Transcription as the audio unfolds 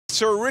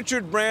Sir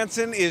Richard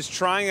Branson is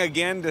trying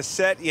again to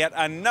set yet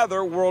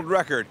another world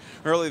record.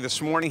 Early this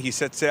morning, he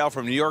set sail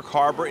from New York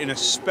Harbor in a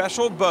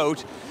special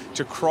boat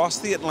to cross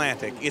the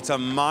Atlantic. It's a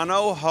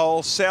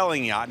mono-hull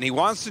sailing yacht, and he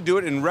wants to do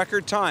it in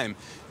record time.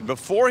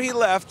 Before he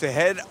left to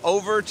head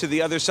over to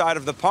the other side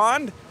of the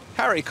pond,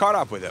 Harry caught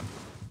up with him.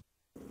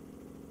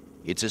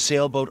 It's a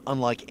sailboat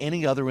unlike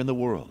any other in the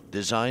world,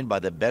 designed by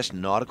the best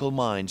nautical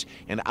minds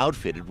and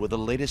outfitted with the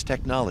latest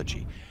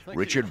technology.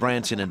 Richard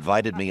Branson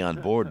invited me on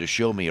board to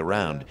show me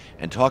around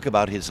and talk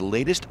about his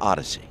latest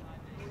odyssey.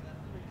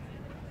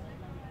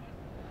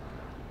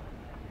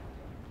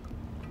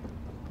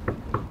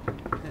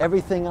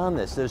 Everything on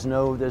this, there's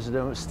no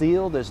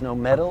steel, there's no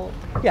metal.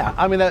 Yeah,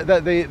 I mean,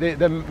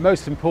 the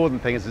most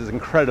important thing is it's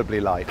incredibly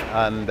light,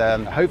 and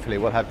hopefully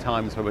we'll have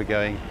times where we're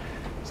going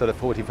sort of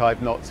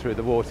 45 knots through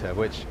the water,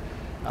 which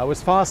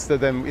was faster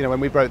than, when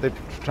we broke the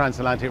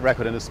transatlantic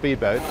record in a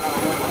speedboat.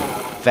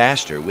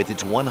 Faster with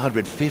its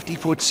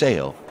 150-foot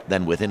sail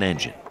than with an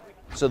engine.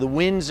 So the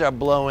winds are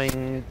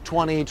blowing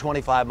 20,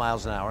 25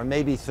 miles an hour,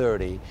 maybe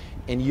 30,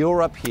 and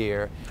you're up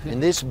here,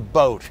 and this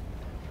boat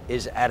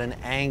is at an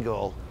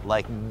angle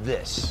like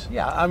this.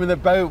 Yeah, I mean, the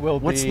boat will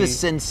be... What's the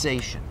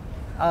sensation?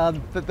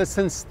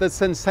 The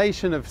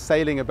sensation of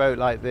sailing a boat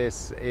like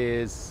this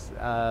is,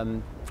 I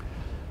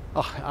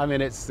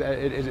mean,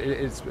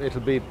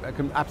 it'll be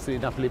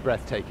absolutely utterly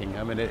breathtaking.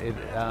 I mean,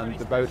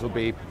 the boat will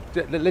be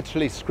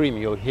literally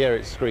screaming. You'll hear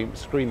it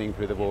screaming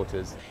through the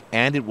waters.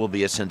 And it will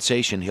be a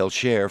sensation he'll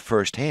share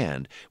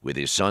firsthand with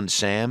his son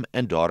Sam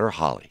and daughter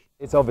Holly.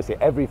 It's obviously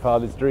every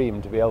father's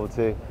dream to be able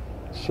to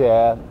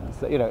share,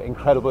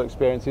 incredible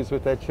experiences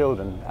with their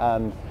children.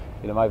 And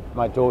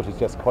my daughter's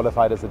just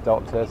qualified as a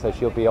doctor, so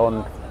she'll be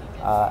on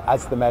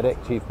as the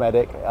chief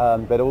medic,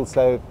 but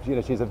also,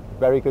 she's a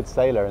very good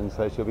sailor, and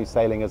so she'll be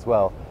sailing as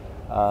well.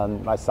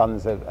 My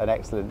son's an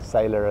excellent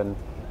sailor and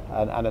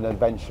an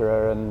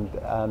adventurer, and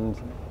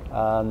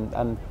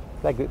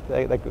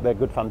they're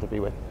good fun to be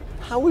with.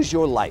 How is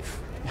your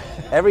life?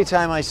 Every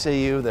time I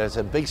see you, there's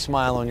a big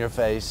smile on your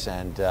face,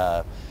 and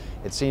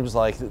it seems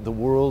like the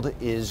world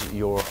is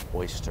your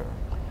oyster.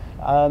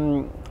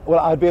 Well,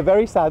 I'd be a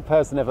very sad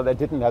person if I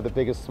didn't have the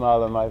biggest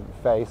smile on my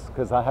face,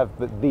 because I have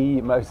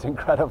the most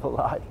incredible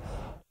life.